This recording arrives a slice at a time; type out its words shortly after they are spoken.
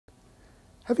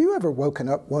Have you ever woken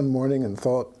up one morning and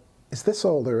thought, is this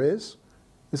all there is?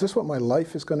 Is this what my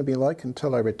life is going to be like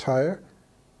until I retire?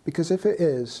 Because if it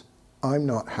is, I'm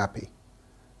not happy.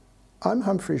 I'm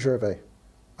Humphrey Gervais.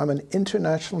 I'm an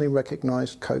internationally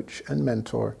recognized coach and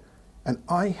mentor, and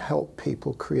I help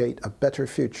people create a better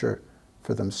future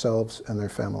for themselves and their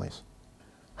families.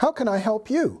 How can I help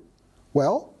you?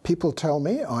 Well, people tell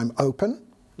me I'm open,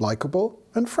 likable,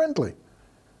 and friendly.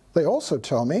 They also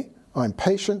tell me I'm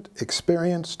patient,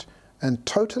 experienced, and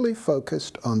totally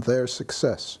focused on their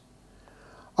success.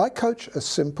 I coach a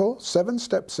simple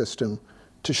 7-step system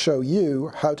to show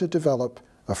you how to develop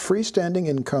a freestanding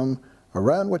income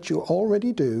around what you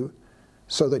already do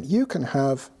so that you can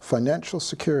have financial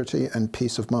security and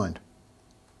peace of mind.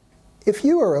 If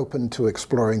you are open to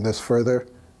exploring this further,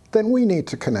 then we need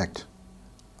to connect.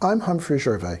 I'm Humphrey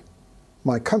Gervais.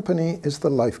 My company is the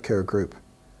LifeCare Group.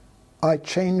 I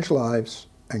change lives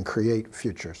and create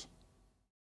futures.